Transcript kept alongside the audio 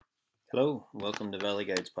Hello, welcome to Valley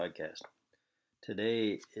Guides Podcast.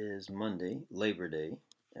 Today is Monday, Labor Day,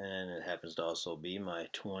 and it happens to also be my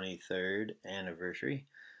 23rd anniversary.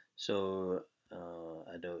 So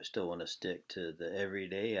I do still want to stick to the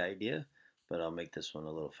everyday idea, but I'll make this one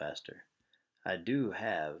a little faster. I do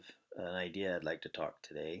have an idea I'd like to talk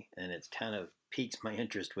today, and it's kind of piques my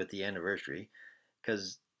interest with the anniversary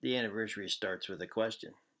because the anniversary starts with a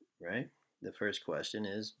question, right? The first question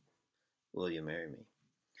is, will you marry me?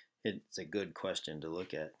 It's a good question to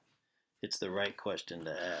look at. It's the right question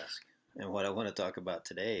to ask. And what I want to talk about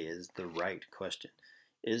today is the right question.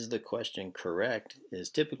 Is the question correct?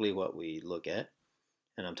 Is typically what we look at.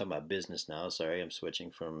 And I'm talking about business now. Sorry, I'm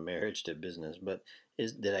switching from marriage to business. But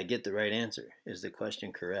did I get the right answer? Is the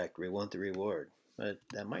question correct? We want the reward. But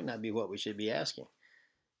that might not be what we should be asking.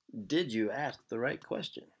 Did you ask the right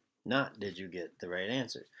question? Not did you get the right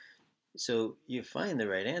answer? So you find the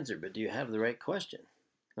right answer, but do you have the right question?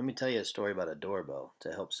 Let me tell you a story about a doorbell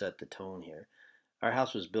to help set the tone here. Our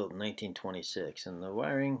house was built in 1926, and the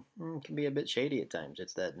wiring can be a bit shady at times.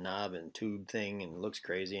 It's that knob and tube thing, and it looks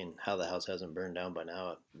crazy. And how the house hasn't burned down by now, I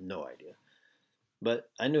have no idea. But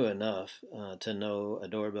I knew enough to know a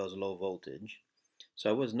doorbell's low voltage, so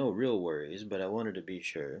I was no real worries. But I wanted to be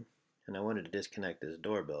sure, and I wanted to disconnect this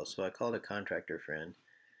doorbell. So I called a contractor friend,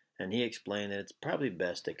 and he explained that it's probably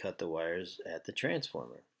best to cut the wires at the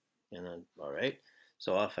transformer. And then, all right.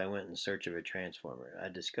 So off I went in search of a transformer. I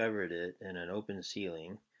discovered it in an open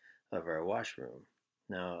ceiling of our washroom.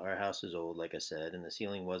 Now, our house is old, like I said, and the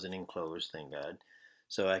ceiling wasn't enclosed, thank God.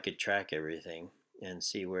 So I could track everything and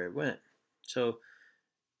see where it went. So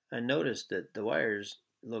I noticed that the wires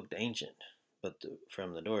looked ancient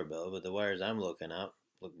from the doorbell, but the wires I'm looking at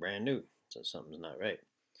look brand new. So something's not right.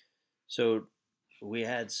 So we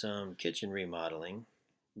had some kitchen remodeling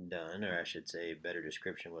done, or I should say, better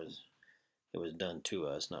description was it was done to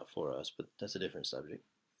us, not for us, but that's a different subject.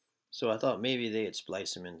 So I thought maybe they had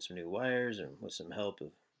spliced them in some new wires, and with some help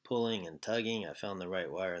of pulling and tugging, I found the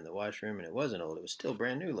right wire in the washroom, and it wasn't old, it was still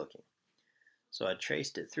brand new looking. So I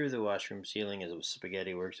traced it through the washroom ceiling as it was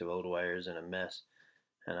spaghetti works of old wires and a mess,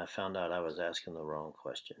 and I found out I was asking the wrong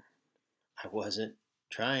question. I wasn't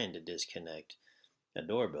trying to disconnect a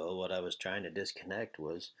doorbell. What I was trying to disconnect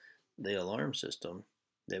was the alarm system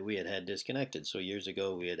that we had had disconnected. So years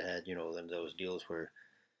ago, we had those deals where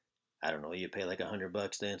I don't know, you pay like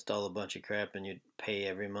 $100 to install a bunch of crap, and you'd pay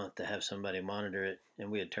every month to have somebody monitor it. And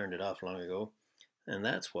we had turned it off long ago. And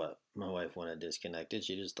that's what my wife wanted disconnected.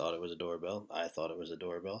 She just thought it was a doorbell. I thought it was a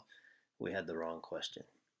doorbell. We had the wrong question.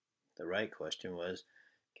 The right question was,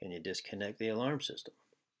 can you disconnect the alarm system?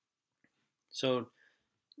 So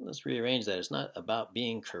let's rearrange that. It's not about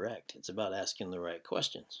being correct. It's about asking the right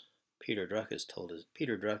questions. Peter Drucker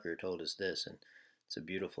told us this, and it's a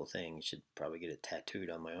beautiful thing. You should probably get it tattooed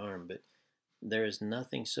on my arm. But there is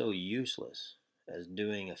nothing so useless as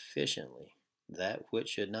doing efficiently that which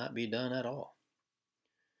should not be done at all.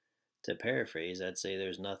 To paraphrase, I'd say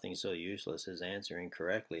there's nothing so useless as answering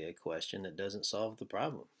correctly a question that doesn't solve the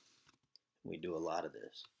problem. We do a lot of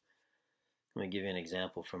this. Let me give you an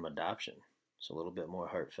example from adoption. It's a little bit more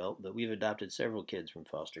heartfelt, but we've adopted several kids from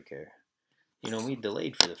foster care. We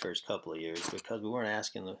delayed for the first couple of years because we weren't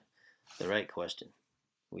asking the right question.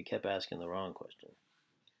 We kept asking the wrong question.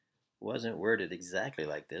 It wasn't worded exactly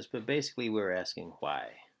like this, but basically we were asking why.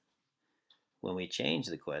 When we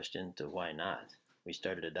changed the question to why not, we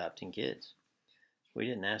started adopting kids. We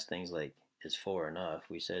didn't ask things like, is four enough?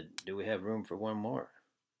 We said, do we have room for one more?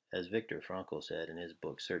 As Viktor Frankl said in his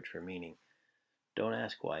book Search for Meaning, don't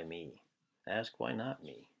ask why me, ask why not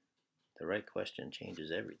me. The right question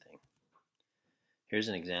changes everything. Here's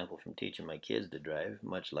an example from teaching my kids to drive,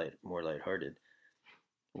 more lighthearted.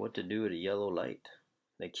 What to do at a yellow light?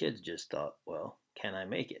 The kids just thought, well, can I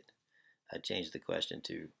make it? I changed the question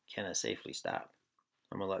to, can I safely stop?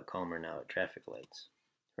 I'm a lot calmer now at traffic lights.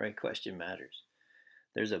 Right question matters.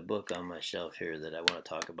 There's a book on my shelf here that I want to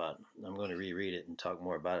talk about. I'm going to reread it and talk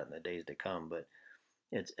more about it in the days to come, but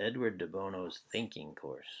it's Edward de Bono's Thinking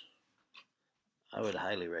Course. I would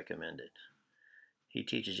highly recommend it. He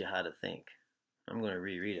teaches you how to think. I'm going to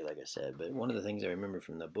reread it, like I said, but one of the things I remember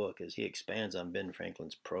from the book is he expands on Ben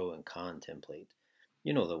Franklin's pro and con template.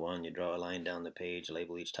 You know the one, you draw a line down the page,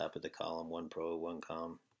 label each top of the column, one pro, one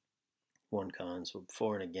con, so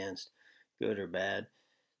for and against, good or bad.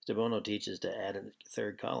 De Bono teaches to add a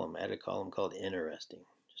third column, add a column called interesting.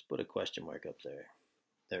 Just put a question mark up there.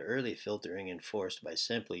 The early filtering enforced by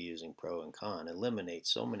simply using pro and con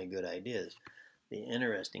eliminates so many good ideas the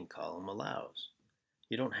interesting column allows.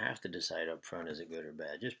 You don't have to decide up front is it good or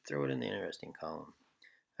bad. Just throw it in the interesting column.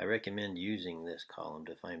 I recommend using this column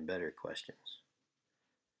to find better questions.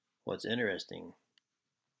 what's interesting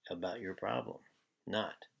about your problem,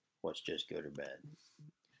 not what's just good or bad.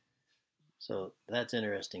 So that's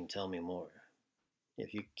interesting. Tell me more.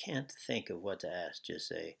 If you can't think of what to ask, just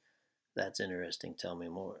say, that's interesting. Tell me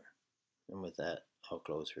more. And with that, I'll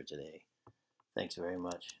close for today. Thanks very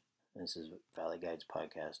much. This is Valley Guides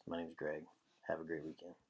Podcast. My name is Greg. Have a great weekend.